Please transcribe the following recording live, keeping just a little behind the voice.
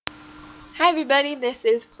Hi, everybody. This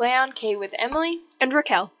is Play on K with Emily, And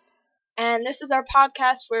Raquel. and this is our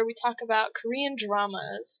podcast where we talk about Korean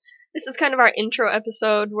dramas. This is kind of our intro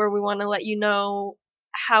episode where we want to let you know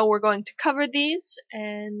how we're going to cover these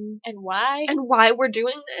and why? and why we're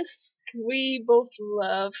doing this. Because we both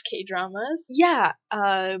love K-dramas. Yeah,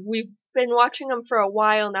 we've been watching them for a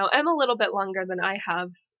while now. I'm a little bit longer than I have.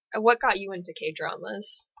 What got you into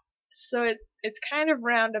K-dramas? So it's kind of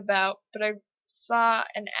roundabout, but I saw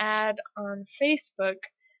an ad on Facebook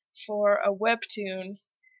for a webtoon,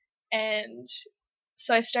 and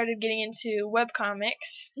so I started getting into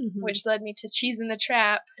webcomics, which led me to Cheese in the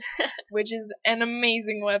Trap, which is an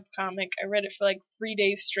amazing webcomic. I read it for like 3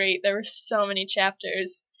 days straight. There were so many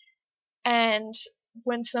chapters. And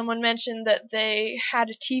when someone mentioned that they had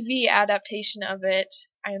a TV adaptation of it,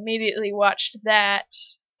 I immediately watched that,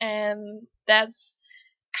 and that's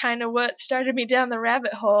kind of what started me down the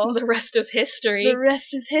rabbit hole. The rest is history. The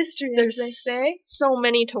rest is history, There's as they say. so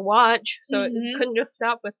many to watch, so it couldn't just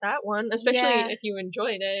stop with that one, especially if you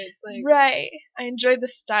enjoyed it. It's like Right. I enjoy the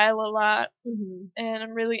style a lot, and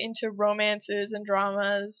I'm really into romances and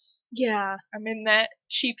dramas. Yeah. I'm in that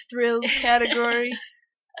cheap thrills category.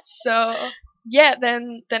 So, yeah,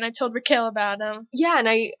 then I told Raquel about them. Yeah, and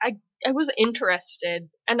I was interested,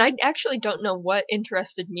 and I actually don't know what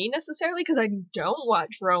interested me necessarily, because I don't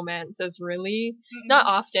watch romances really. Not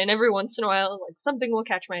often. Every once in a while, like, something will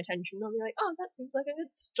catch my attention, and I'll be like, oh, that seems like a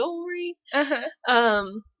good story.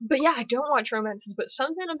 But yeah, I don't watch romances, but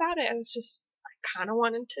something about it, I kind of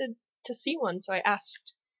wanted to see one, so I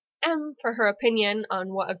asked Em for her opinion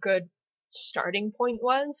on what a good starting point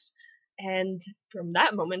was. And from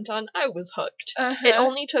that moment on, I was hooked. It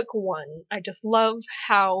only took one. I just love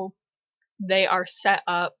how they are set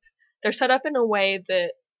up. They're set up in a way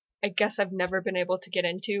that I guess I've never been able to get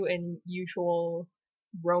into in usual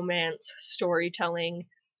romance storytelling.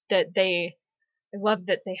 I love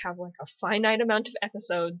that they have like a finite amount of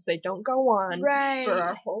episodes. They don't go on for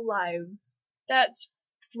our whole lives. That's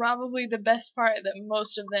probably the best part, that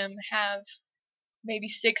most of them have maybe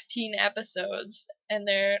 16 episodes, and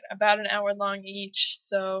they're about an hour long each,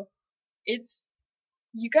 so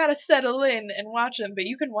you gotta settle in and watch them, but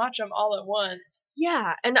you can watch them all at once.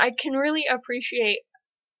 Yeah, and I can really appreciate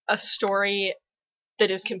a story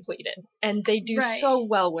that is completed, and they do so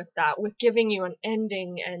well with that, with giving you an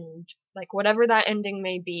ending, and like whatever that ending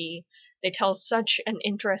may be, they tell such an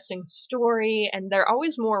interesting story, and they're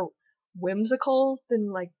always more whimsical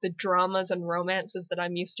than like the dramas and romances that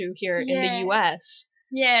I'm used to here in the US.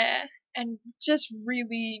 Yeah, and just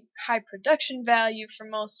really high production value for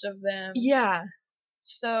most of them. Yeah.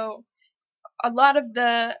 So a lot of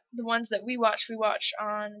the ones that we watch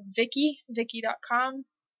on Viki.com,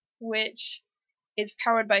 which is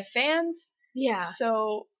powered by fans. Yeah.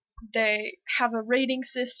 So they have a rating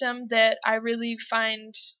system that I really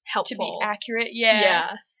find helpful to be accurate.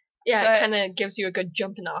 Yeah. Yeah, so it kind of gives you a good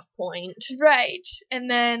jumping off point. Right.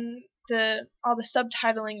 And then all the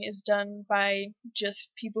subtitling is done by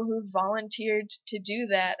just people who volunteered to do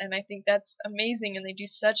that, and I think that's amazing, and they do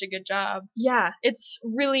such a good job. Yeah, it's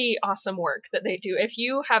really awesome work that they do. If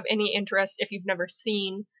you have any interest, if you've never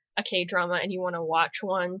seen a K-drama and you want to watch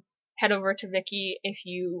one, head over to Viki. If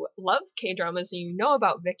you love K-dramas and you know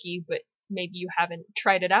about Viki, but maybe you haven't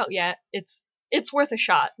tried it out yet, it's worth a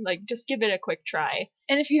shot. Like, just give it a quick try.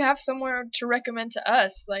 And if you have somewhere to recommend to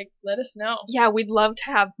us, like, let us know. Yeah, we'd love to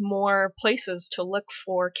have more places to look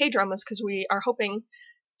for K-dramas, because we are hoping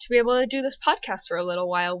to be able to do this podcast for a little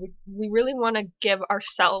while. We really want to give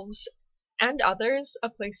ourselves and others a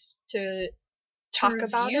place to talk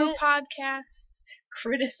about it. Podcasts,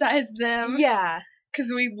 criticize them. Yeah. Because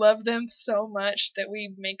we love them so much that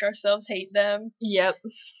we make ourselves hate them. Yep.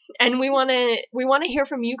 And we want to hear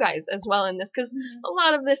from you guys as well in this, because a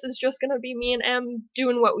lot of this is just going to be me and Em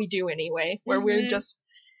doing what we do anyway, where we're just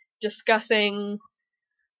discussing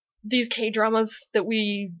these K-dramas that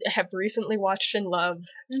we have recently watched and love.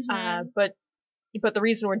 But the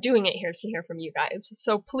reason we're doing it here is to hear from you guys.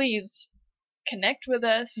 So please connect with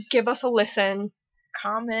us. Give us a listen.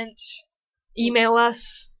 Comment. Email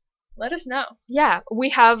us. Let us know. Yeah,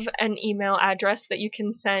 we have an email address that you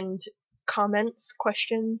can send comments,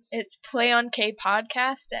 questions. It's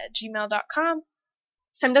playonkpodcast@gmail.com.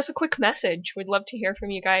 Send us a quick message. We'd love to hear from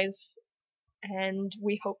you guys. And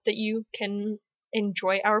we hope that you can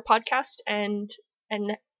enjoy our podcast and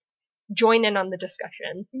join in on the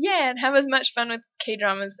discussion. Yeah, and have as much fun with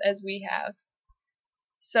K-dramas as we have.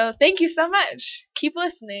 So thank you so much. Keep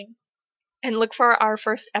listening. And look for our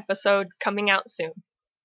first episode coming out soon.